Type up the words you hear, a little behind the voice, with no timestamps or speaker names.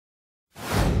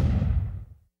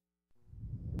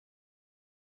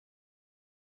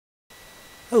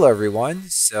Hello everyone.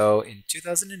 So in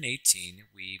 2018,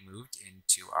 we moved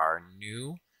into our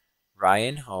new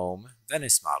Ryan home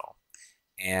Venice model.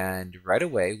 And right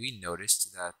away we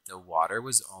noticed that the water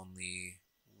was only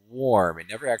warm. It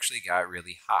never actually got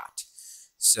really hot.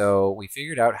 So we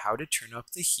figured out how to turn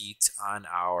up the heat on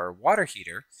our water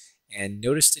heater and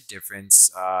noticed a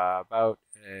difference about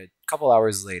a couple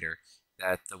hours later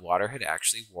that the water had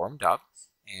actually warmed up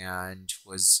and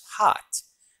was hot.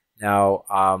 Now,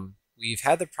 we've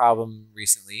had the problem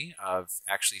recently of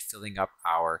actually filling up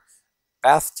our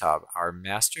bathtub. Our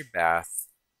master bath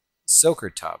soaker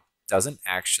tub doesn't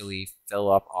actually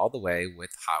fill up all the way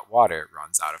with hot water. It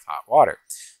runs out of hot water.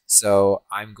 So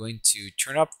I'm going to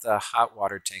turn up the hot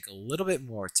water tank a little bit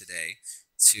more today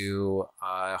to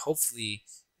hopefully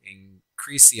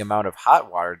increase the amount of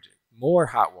hot water, more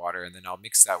hot water, and then I'll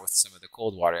mix that with some of the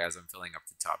cold water as I'm filling up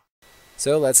the tub.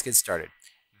 So let's get started.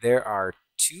 There are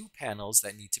two panels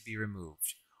that need to be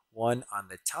removed, one on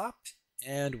the top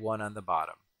and one on the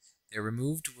bottom. They're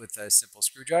removed with a simple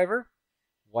screwdriver.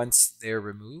 Once they're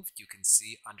removed, you can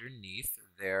see underneath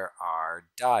there are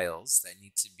dials that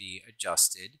need to be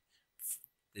adjusted.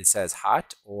 It says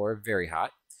hot or very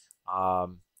hot.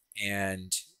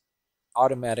 And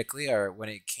automatically, or when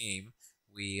it came,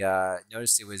 we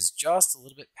noticed it was just a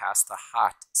little bit past the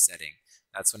hot setting.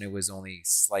 That's when it was only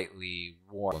slightly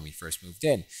warm when we first moved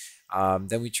in.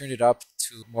 Then we turned it up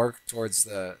to more towards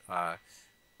the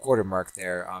quarter mark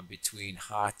there between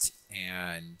hot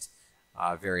and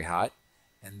very hot.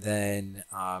 And then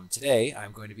today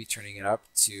I'm going to be turning it up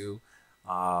to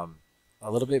a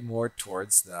little bit more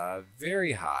towards the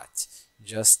very hot,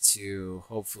 just to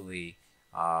hopefully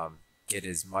get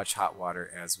as much hot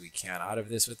water as we can out of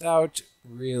this without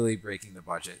really breaking the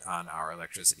budget on our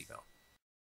electricity bill.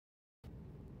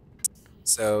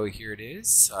 So here it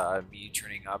is, me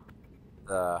turning up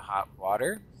the hot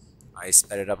water. I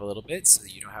sped it up a little bit so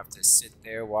that you don't have to sit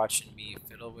there watching me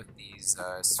fiddle with these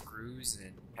screws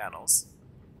and panels.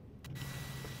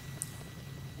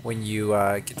 When you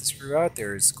get the screw out,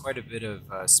 there's quite a bit of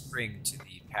spring to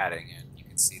the padding, and you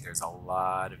can see there's a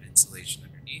lot of insulation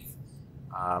underneath.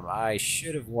 I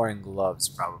should have worn gloves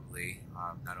probably,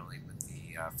 not only with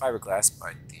the fiberglass,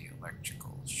 but the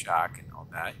electrical shock and all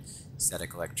that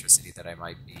static electricity that I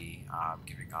might be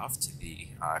giving off to the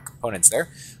components there.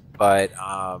 But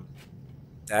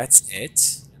that's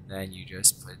it. And then you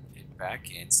just put it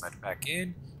back in, slide it back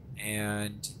in,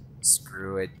 and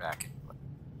screw it back in place.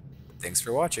 Thanks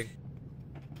for watching.